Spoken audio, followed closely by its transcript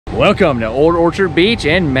Welcome to Old Orchard Beach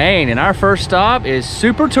in Maine, and our first stop is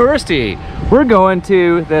super touristy. We're going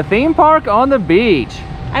to the theme park on the beach.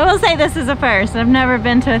 I will say this is a first. I've never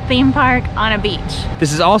been to a theme park on a beach.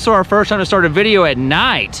 This is also our first time to start a video at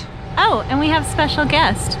night. Oh, and we have special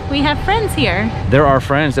guests. We have friends here. There are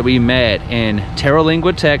friends that we met in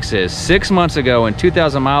Terlingua, Texas 6 months ago and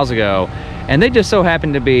 2,000 miles ago, and they just so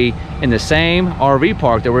happen to be in the same RV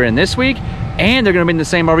park that we're in this week, and they're gonna be in the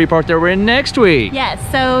same RV park that we're in next week. Yes,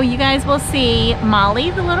 so you guys will see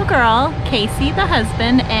Molly, the little girl, Casey, the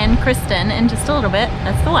husband, and Kristen in just a little bit.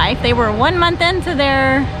 That's the wife. They were 1 month into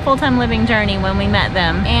their full-time living journey when we met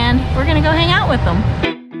them, and we're gonna go hang out with them.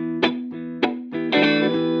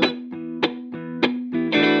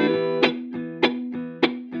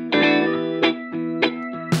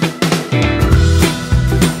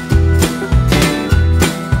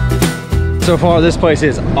 So far, this place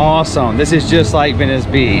is awesome. This is just like Venice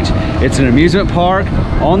Beach. It's an amusement park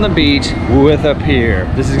on the beach with a pier.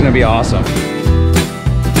 This is gonna be awesome.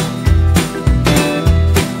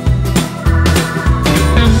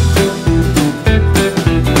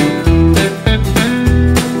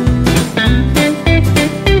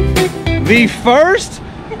 The first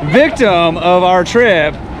victim of our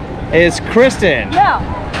trip is Kristen. No,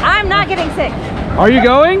 I'm not getting sick. Are you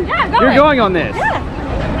going? Yeah, I'm going. You're going on this? Yeah.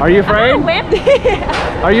 Are you afraid?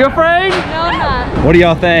 Are you afraid? No, I'm not. What do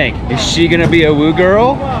y'all think? Is she gonna be a woo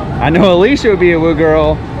girl? I know Alicia would be a woo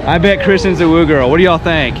girl. I bet Kristen's a woo girl. What do y'all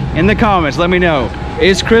think? In the comments, let me know.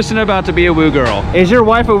 Is Kristen about to be a woo girl? Is your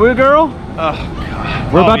wife a woo girl? Oh,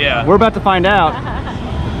 God. Yeah. We're about to find out.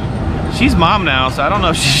 She's mom now, so I don't know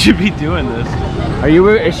if she should be doing this.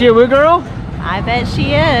 Is she a woo girl? I bet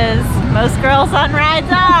she is. Most girls on rides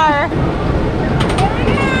are.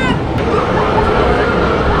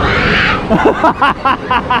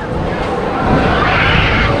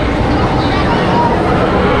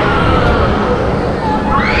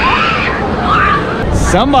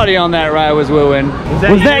 Somebody on that ride was wooing.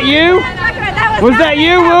 Was that you? Was that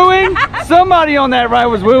you wooing? Somebody on that ride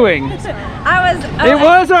was wooing. It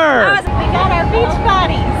was her. We got our beach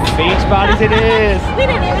bodies. Beach bodies it is. We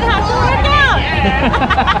didn't even have to work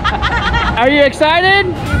out. Are you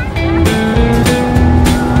excited?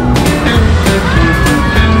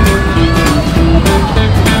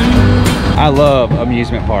 I love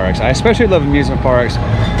amusement parks. I especially love amusement parks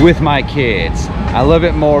with my kids. I love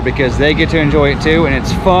it more because they get to enjoy it too, and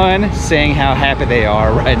it's fun seeing how happy they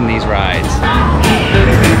are riding these rides.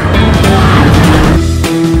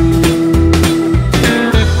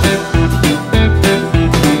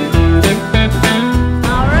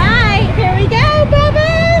 All right, here we go,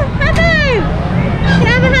 Bubba. High five. Can I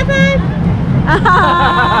have a high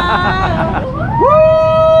five? Woo!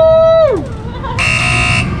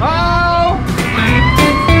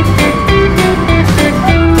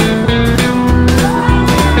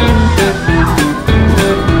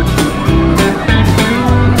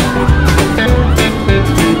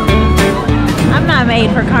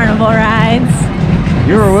 Made for carnival rides.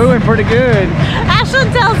 You were wooing pretty good.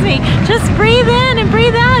 Ashlyn tells me, just breathe in and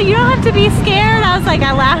breathe out. You don't have to be scared. I was like,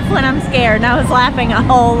 I laugh when I'm scared. And I was laughing a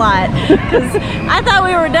whole lot because I thought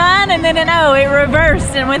we were done, and then no, it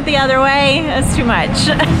reversed and went the other way. That's too much.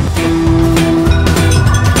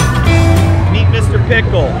 Meet Mr.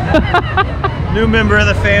 Pickle. New member of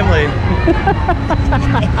the family.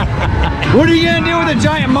 What are you gonna do with a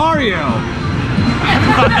giant Mario?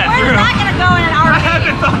 We're not gonna go in an RV. I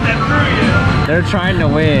haven't thought that through yet. They're trying to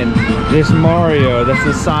win this Mario that's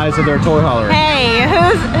the size of their toy hauler. Hey,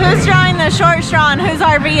 who's drawing the short straw and whose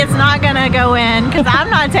RV it's not gonna go in? Because I'm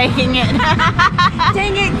not taking it.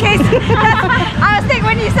 Dang it, Casey. I was thinking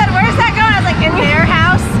when you said, where's that going? I was like, in their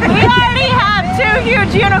house. We already have 2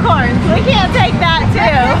 huge unicorns. We can't take that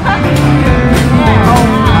too.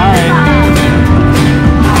 All right.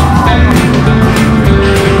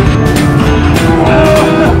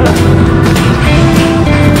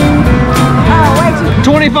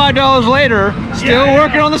 $25 later, still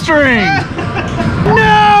working on the string.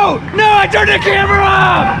 No! No, I turned the camera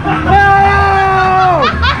off! No!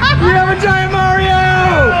 You have a giant Mario!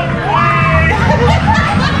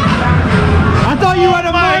 I thought you had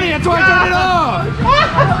a money, that's why I turned it off!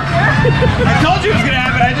 I told you it was gonna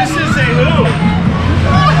happen, I just didn't say who.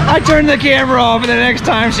 I turned the camera off and the next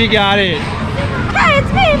time she got it. Hey,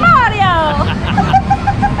 it's me, Mario!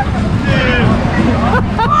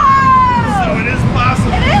 So it is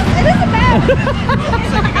possible. It is a bad.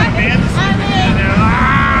 Looks like you got fantasy.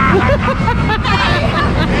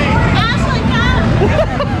 Ashley, come!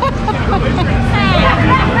 Hey,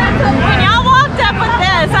 when y'all walked up with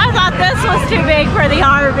this, I thought this was too big for the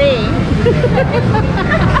RV.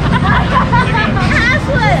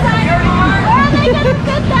 Ashley!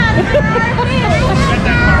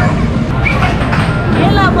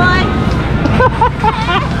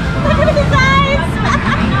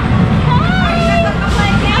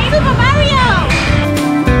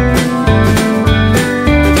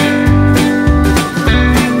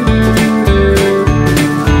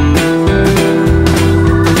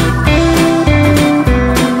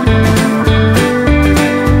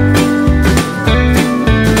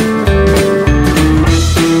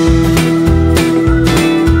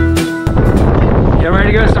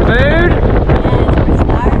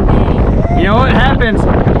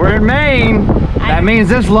 means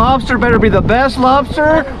this lobster better be the best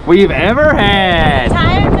lobster we've ever had.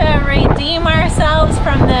 Time to redeem ourselves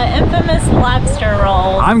from the infamous lobster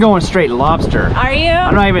rolls. I'm going straight lobster. Are you?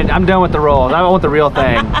 I'm done with the rolls. I want the real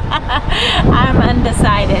thing. I'm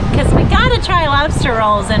undecided because we gotta try lobster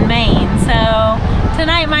rolls in Maine, so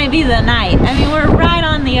tonight might be the night. I mean, we're right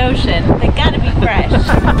on the ocean. They gotta be fresh.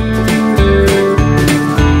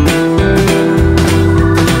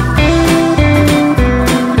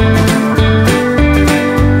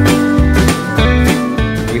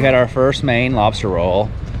 We had our first Maine lobster roll.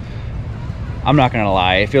 I'm not gonna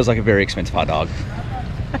lie, it feels like a very expensive hot dog.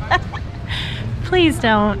 Please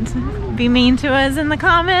don't be mean to us in the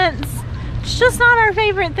comments. It's just not our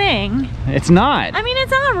favorite thing. It's not. I mean,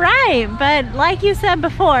 it's all right, but like you said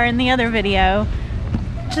before in the other video,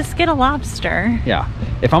 just get a lobster. Yeah.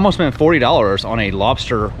 If I'm gonna spend $40 on a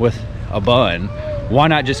lobster with a bun, why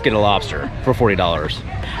not just get a lobster for $40?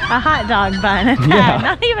 A hot dog bun at that, Yeah.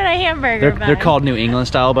 not even a hamburger bun. They're called New England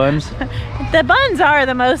style buns. The buns are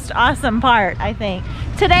the most awesome part, I think.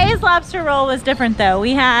 Today's lobster roll was different though.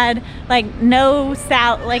 We had like no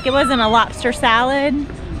salad, like it wasn't a lobster salad,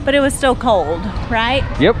 but it was still cold, right?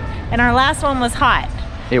 Yep, And our last one was hot.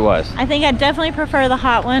 it was. I think I'd definitely prefer the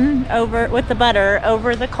hot one over with the butter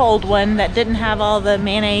over the cold one that didn't have all the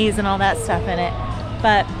mayonnaise and all that stuff in it.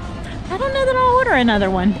 But I don't know that I'll order another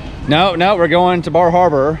one. No, we're going to Bar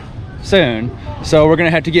Harbor soon. So we're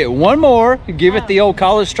gonna have to get one more, give it the old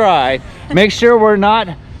college try. Make sure we're not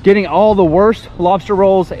getting all the worst lobster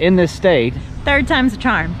rolls in this state. Third time's a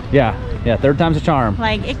charm. Yeah, third time's a charm.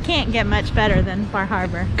 Like, it can't get much better than Bar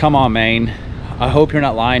Harbor. Come on, Maine. I hope you're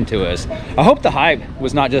not lying to us. I hope the hype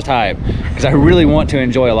was not just hype, because I really want to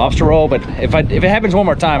enjoy a lobster roll, but if it happens one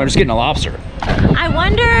more time, I'm just getting a lobster. I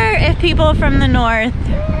wonder if people from the north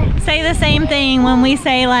say the same thing when we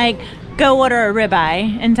say like, go order a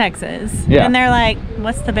ribeye in Texas. Yeah. And they're like,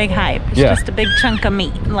 what's the big hype? It's Yeah. just a big chunk of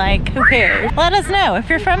meat. Like, who cares? Let us know. If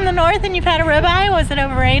you're from the north and you've had a ribeye, was it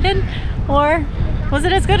overrated? Or was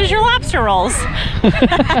it as good as your lobster rolls?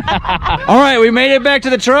 All right, we made it back to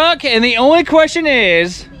the truck, and the only question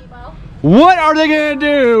is, what are they gonna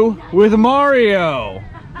do with Mario?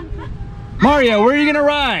 Mario, where are you gonna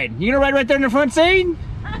ride? You gonna ride right there in the front seat?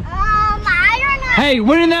 I don't know. Hey,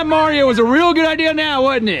 winning that Mario was a real good idea now,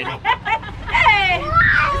 wasn't it? Hey.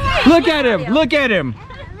 Look at him, look at him.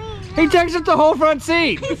 He takes up the whole front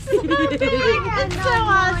seat. It's so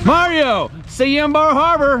awesome. Mario, see you in Bar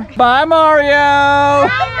Harbor. Bye, Mario.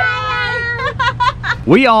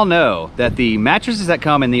 We all know that the mattresses that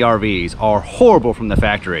come in the RVs are horrible from the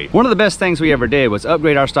factory. One of the best things we ever did was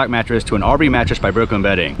upgrade our stock mattress to an RV mattress by Brooklyn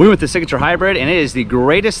Bedding. We went the Signature Hybrid, and it is the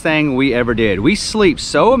greatest thing we ever did. We sleep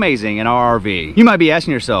so amazing in our RV. You might be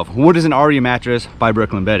asking yourself, what is an RV mattress by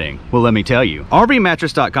Brooklyn Bedding? Well, let me tell you.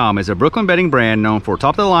 RVmattress.com is a Brooklyn Bedding brand known for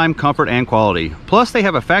top-of-the-line comfort and quality. Plus, they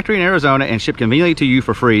have a factory in Arizona and ship conveniently to you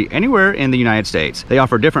for free anywhere in the United States. They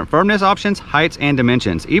offer different firmness options, heights, and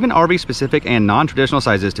dimensions, even RV-specific and non-traditional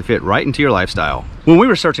sizes to fit right into your lifestyle. When we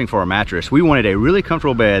were searching for a mattress, we wanted a really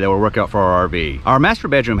comfortable bed that would work out for our RV. Our master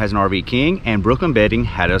bedroom has an RV king, and Brooklyn Bedding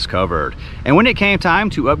had us covered. And when it came time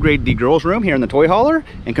to upgrade the girls' room here in the toy hauler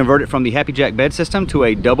and convert it from the Happy Jack bed system to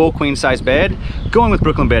a double queen size bed, going with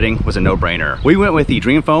Brooklyn Bedding was a no-brainer. We went with the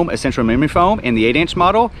Dream Foam Essential Memory Foam in the 8-inch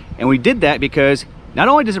model, and we did that because not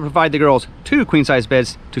only does it provide the girls 2 queen-size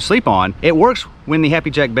beds to sleep on, it works when the Happy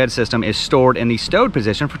Jack bed system is stored in the stowed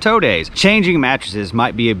position for tow days. Changing mattresses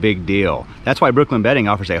might be a big deal. That's why Brooklyn Bedding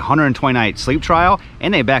offers a 120-night sleep trial,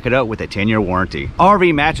 and they back it up with a 10-year warranty.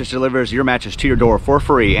 RV Mattress delivers your mattress to your door for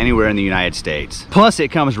free anywhere in the United States. Plus, it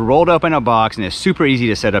comes rolled up in a box and is super easy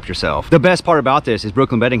to set up yourself. The best part about this is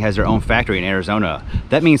Brooklyn Bedding has their own factory in Arizona.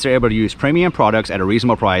 That means they're able to use premium products at a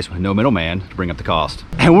reasonable price with no middleman to bring up the cost.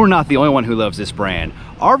 And we're not the only one who loves this brand.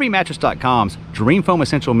 RVmattress.com's Dream Foam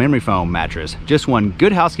Essential Memory Foam mattress just won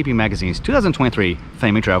Good Housekeeping Magazine's 2023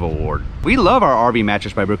 Family Travel Award. We love our RV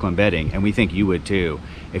mattress by Brooklyn Bedding, and we think you would too.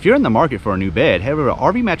 If you're in the market for a new bed, head over to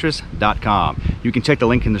RVmattress.com. You can check the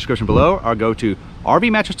link in the description below or go to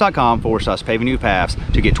RVmattress.com/Paving New Paths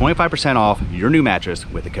to get 25% off your new mattress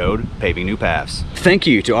with the code Paving New Paths. Thank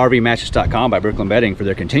you to RVmattress.com by Brooklyn Bedding for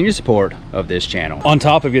their continued support of this channel. On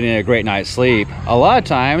top of getting a great night's sleep, a lot of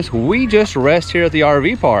times we just rest here at the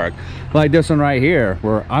RV park. Like this one right here,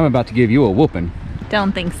 where I'm about to give you a whooping.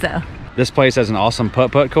 Don't think so. This place has an awesome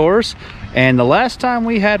putt-putt course, and the last time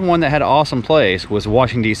we had one that had an awesome place was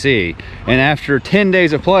Washington, D.C. And after 10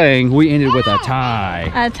 days of playing, we ended with a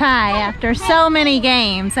tie. A tie after so many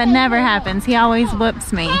games. That never happens. He always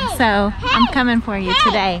whoops me. So I'm coming for you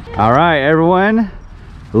today. All right, everyone,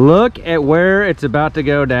 look at where it's about to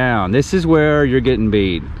go down. This is where you're getting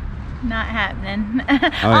beat. Not happening.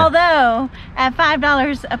 yeah. Although at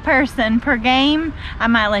 $5 a person per game, I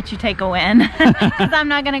might let you take a win because I'm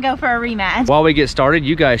not gonna go for a rematch. While we get started,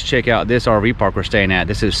 you guys check out this RV park we're staying at.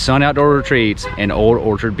 This is Sun Outdoor Retreats in Old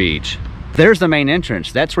Orchard Beach. There's the main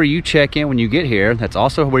entrance. That's where you check in when you get here. That's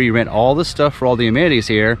also where you rent all the stuff for all the amenities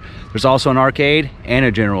here. There's also an arcade and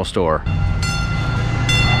a general store.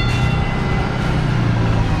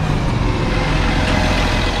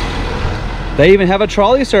 They even have a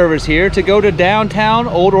trolley service here to go to downtown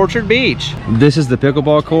Old Orchard Beach. This is the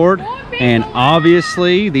pickleball court, and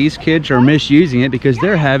obviously these kids are misusing it because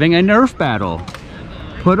they're having a Nerf battle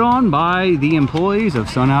put on by the employees of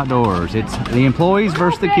Sun Outdoors. It's the employees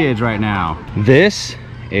versus the kids right now. This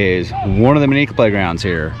is one of the mini playgrounds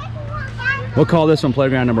here. We'll call this one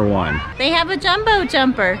playground number 1. They have a jumbo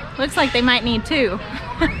jumper. Looks like they might need 2.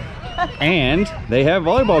 And they have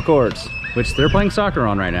volleyball courts, which they're playing soccer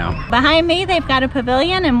on right now. Behind me, they've got a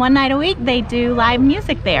pavilion, and one night a week, they do live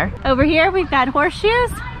music there. Over here, we've got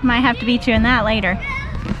horseshoes. Might have to beat you in that later.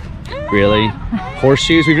 Really?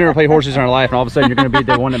 Horseshoes? We've never played horseshoes in our life, and all of a sudden you're gonna be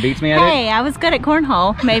the one that beats me at it? Hey, I was good at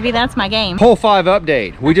cornhole. Maybe that's my game. Hole 5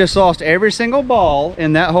 update. We just lost every single ball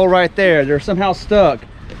in that hole right there. They're somehow stuck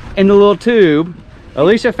in the little tube.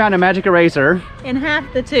 Alicia found a magic eraser. In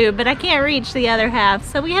half the tube, but I can't reach the other half,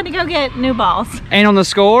 so we had to go get new balls. And on the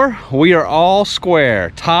score, we are all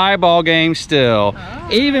square. Tie ball game still.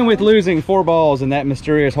 Even with losing 4 balls in that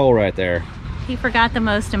mysterious hole right there. He forgot the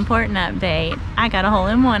most important update. I got a hole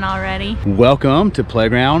in 1 already. Welcome to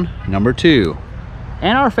playground number 2.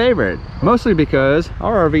 And our favorite, mostly because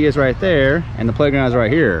our RV is right there and the playground is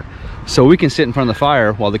right here. So we can sit in front of the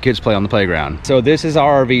fire while the kids play on the playground. So this is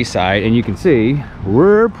our RV site, and you can see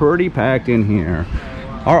we're pretty packed in here.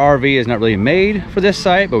 Our RV is not really made for this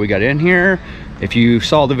site, but we got in here. If you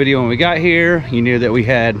saw the video when we got here, you knew that we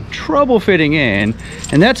had trouble fitting in,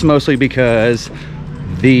 and that's mostly because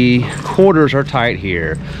the quarters are tight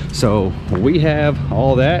here. So we have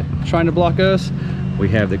all that trying to block us. We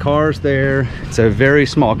have the cars there. It's a very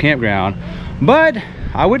small campground, but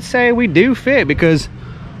I would say we do fit, because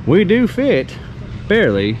we do fit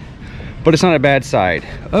barely, but it's not a bad site.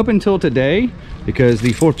 Up until today, because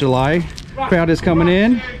the 4th of July crowd is coming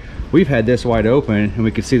in, we've had this wide open and we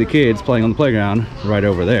could see the kids playing on the playground right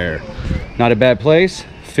over there. Not a bad place.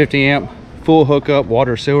 50 amp, full hookup,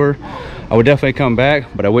 water, sewer. I would definitely come back,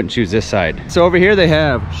 but I wouldn't choose this side. So over here they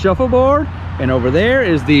have shuffleboard, and over there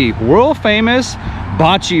is the world famous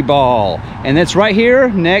bocce ball, and it's right here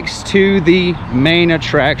next to the main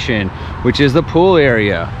attraction, which is the pool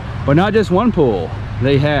area. But not just one pool.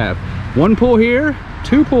 They have 1 pool here,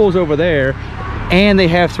 2 pools over there, and they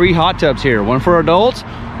have 3 hot tubs here. 1 for adults,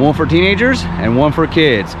 1 for teenagers, and 1 for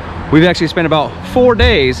kids. We've actually spent about 4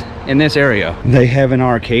 days in this area. They have an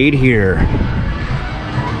arcade here.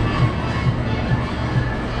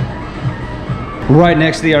 Right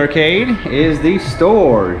next to the arcade is the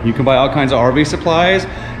store. You can buy all kinds of RV supplies,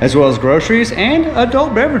 as well as groceries and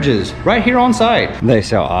adult beverages right here on site. They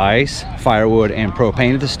sell ice, firewood, and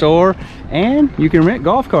propane at the store, and you can rent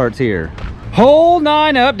golf carts here. Hole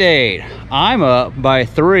 9 update. I'm up by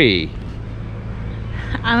 3.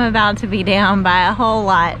 I'm about to be down by a whole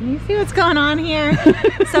lot. You see what's going on here?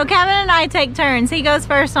 So Kevin and I take turns. He goes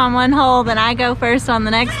first on one hole, then I go first on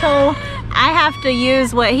the next hole. I have to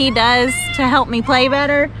use what he does to help me play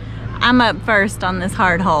better. I'm up first on this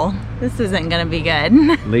hard hole. This isn't gonna be good.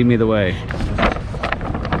 Lead me the way.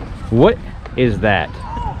 What is that?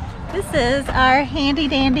 This is our handy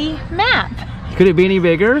dandy map. Could it be any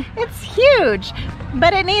bigger? It's huge,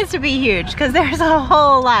 but it needs to be huge because there's a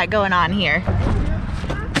whole lot going on here.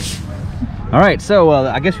 All right, so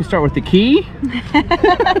I guess we start with the key.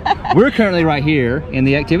 We're currently right here in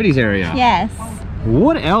the activities area. Yes.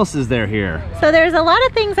 What else is there here? So there's a lot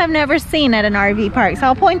of things I've never seen at an RV park, so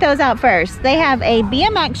I'll point those out first. They have a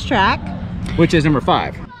BMX track. Which is number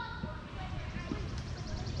 5.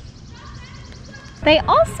 They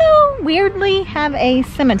also weirdly have a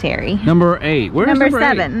cemetery. Number 8. Where's number 7?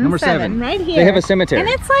 7. Number 7. Right here. They have a cemetery. And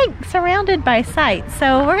it's like surrounded by sites,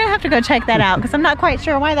 so we're gonna have to go check that out because I'm not quite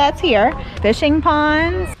sure why that's here. Fishing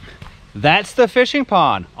ponds. That's the fishing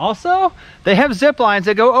pond. Also, they have zip lines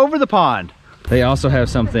that go over the pond. They also have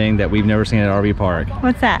something that we've never seen at an RV park.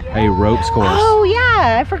 What's that? A ropes course. Oh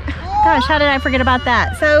yeah, gosh, how did I forget about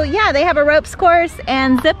that? So yeah, they have a ropes course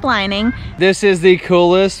and zip lining. This is the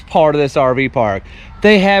coolest part of this RV park.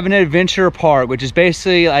 They have an adventure park, which is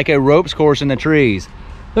basically like a ropes course in the trees.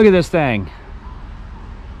 Look at this thing.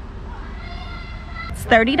 It's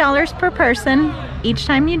 $30 per person each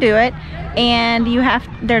time you do it, and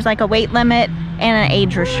there's like a weight limit and an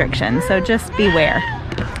age restriction, so just beware.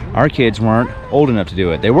 our kids weren't old enough to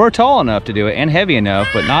do it. They were tall enough to do it and heavy enough,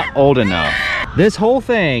 but not old enough. This whole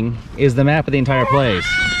thing is the map of the entire place.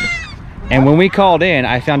 And when we called in,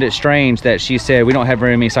 I found it strange that she said we don't have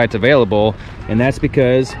very many sites available, and that's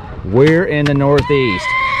because we're in the Northeast.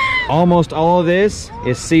 Almost all of this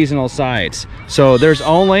is seasonal sites. So there's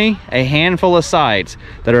only a handful of sites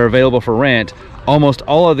that are available for rent. Almost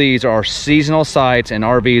all of these are seasonal sites and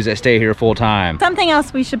RVs that stay here full time. Something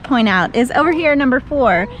else we should point out is over here, number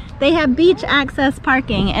 4, they have beach access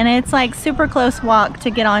parking, and it's like super close walk to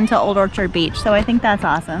get onto Old Orchard Beach. So I think that's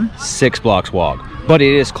awesome. 6 blocks walk, but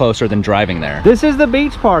it is closer than driving there. This is the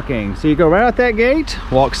beach parking. So you go right out that gate,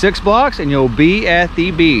 walk 6 blocks, and you'll be at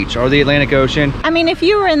the beach or the Atlantic Ocean. I mean, if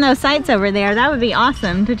you were in those sites over there, that would be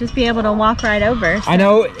awesome to just be able to walk right over. So. I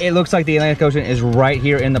know it looks like the Atlantic Ocean is right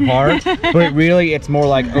here in the park, but really it's more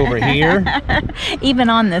like over here. Even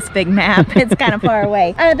on this big map, it's kind of far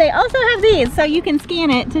away. They also have these, so you can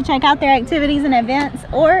scan it to check out their activities and events,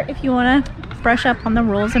 or if you want to brush up on the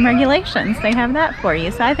rules and regulations, they have that for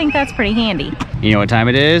you. So I think that's pretty handy. You know what time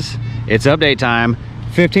it is? It's update time.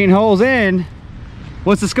 15 holes in.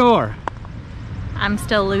 What's the score? I'm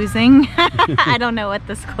still losing. I don't know what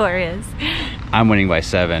the score is. I'm winning by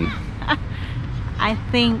 7. I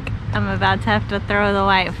think I'm about to have to throw the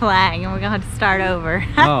white flag and we're gonna have to start over.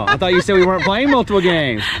 Oh, I thought you said we weren't playing multiple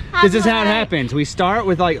games. This is how it happens. We start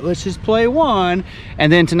with like, let's just play one,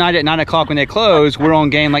 and then tonight at 9 o'clock when they close, we're on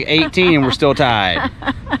game like 18 and we're still tied.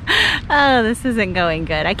 Oh, this isn't going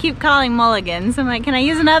good. I keep calling mulligans. I'm like, can I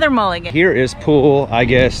use another mulligan? Here is pool, I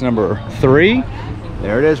guess, number 3.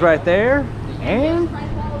 There it is right there. And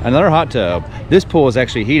another hot tub. This pool is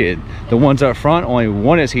actually heated. The ones up front, only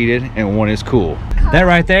one is heated and one is cool. That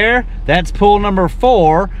right there, that's pool number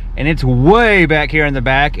 4, and it's way back here in the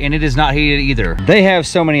back, and it is not heated either. They have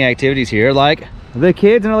so many activities here, like the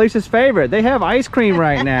kids and Alicia's favorite. They have ice cream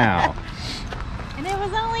right now. And it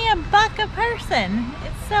was only $1 a person.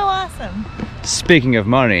 It's so awesome. Speaking of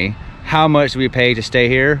money, how much do we pay to stay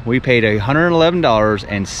here? We paid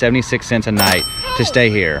 $111.76 a night to stay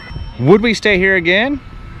here. Would we stay here again?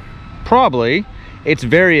 Probably. It's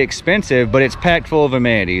very expensive, but it's packed full of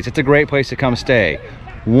amenities. It's a great place to come stay.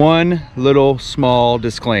 One little small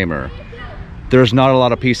disclaimer. There's not a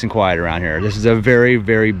lot of peace and quiet around here. This is a very,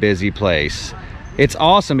 very busy place. It's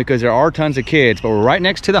awesome because there are tons of kids, but we're right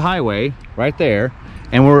next to the highway, right there,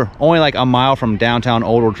 and we're only like a mile from downtown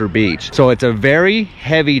Old Orchard Beach. So it's a very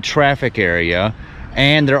heavy traffic area,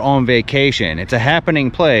 and they're on vacation. It's a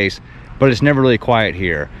happening place, but it's never really quiet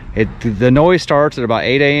here. The noise starts at about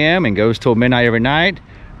 8 a.m. and goes till midnight every night.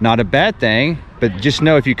 Not a bad thing, but just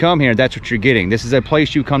know if you come here, that's what you're getting. This is a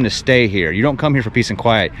place you come to stay here. You don't come here for peace and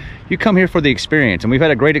quiet. You come here for the experience, and we've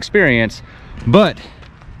had a great experience, but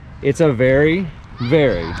it's a very,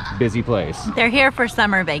 very busy place. They're here for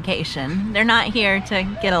summer vacation. They're not here to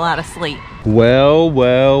get a lot of sleep. Well,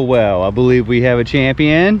 well, well, I believe we have a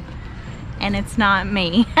champion. And it's not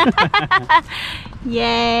me.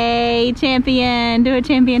 Yay, champion. Do a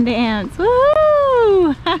champion dance.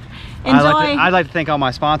 Woo! Enjoy. I'd like to thank all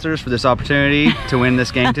my sponsors for this opportunity to win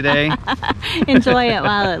this game today. Enjoy it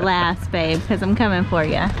while it lasts, babe, because I'm coming for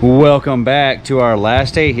you. Welcome back to our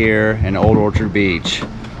last day here in Old Orchard Beach.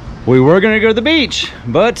 We were going to go to the beach,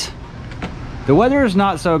 but the weather is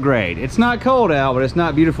not so great. It's not cold out, but it's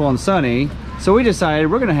not beautiful and sunny. So we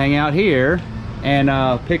decided we're going to hang out here and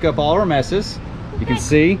pick up all our messes. You can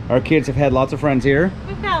see our kids have had lots of friends here.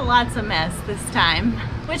 We've got lots of mess this time,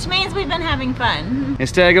 which means we've been having fun.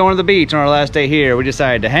 Instead of going to the beach on our last day here, we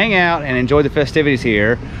decided to hang out and enjoy the festivities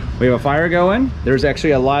here. We have a fire going. There's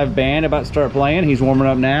actually a live band about to start playing. He's warming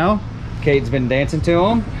up now. Kate's been dancing to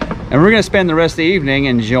him. And we're gonna spend the rest of the evening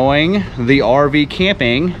enjoying the RV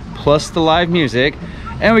camping plus the live music.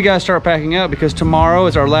 And we gotta start packing up because tomorrow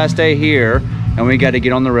is our last day here and we got to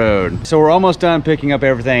get on the road. So we're almost done picking up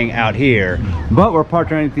everything out here, but we're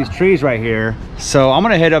parked underneath these trees right here. So I'm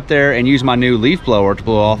gonna head up there and use my new leaf blower to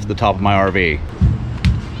blow off the top of my RV.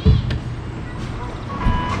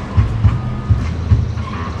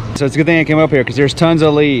 So it's a good thing I came up here because there's tons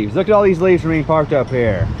of leaves. Look at all these leaves being parked up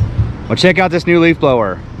here. Well, check out this new leaf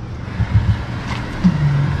blower.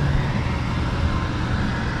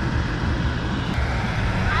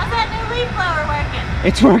 How's that new leaf blower working?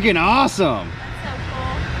 It's working awesome. So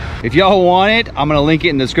If y'all want it, I'm gonna link it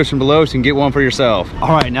in the description below so you can get one for yourself. All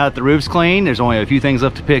right, now that the roof's clean, there's only a few things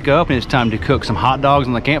left to pick up and it's time to cook some hot dogs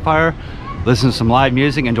on the campfire, listen to some live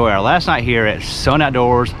music, enjoy our last night here at Sun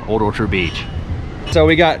Outdoors, Old Orchard Beach. So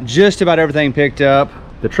we got just about everything picked up.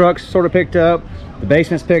 The truck's sort of picked up, the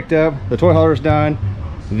basement's picked up, the toy hauler's done.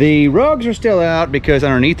 The rugs are still out because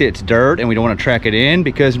underneath it's dirt and we don't want to track it in,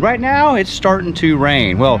 because right now it's starting to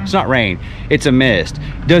rain. Well, it's not rain, it's a mist.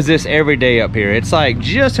 Does this every day up here. It's like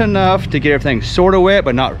just enough to get everything sort of wet,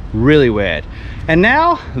 but not really wet. And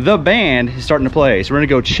now the band is starting to play, so we're gonna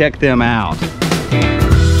go check them out.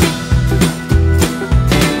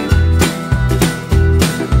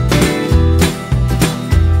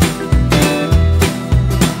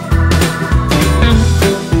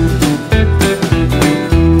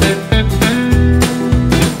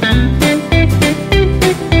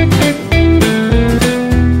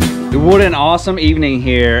 What an awesome evening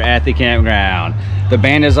here at the campground. The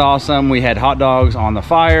band is awesome. We had hot dogs on the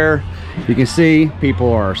fire. You can see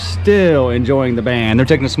people are still enjoying the band. They're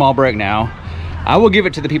taking a small break now. I will give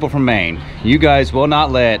it to the people from Maine. You guys will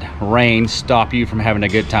not let rain stop you from having a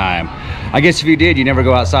good time. I guess if you did, you never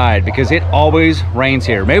go outside because it always rains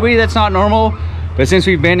here. Maybe that's not normal, but since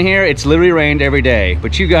we've been here, it's literally rained every day.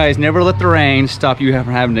 But you guys never let the rain stop you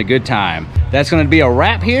from having a good time. That's gonna be a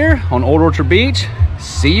wrap here on Old Orchard Beach.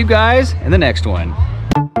 See you guys in the next one.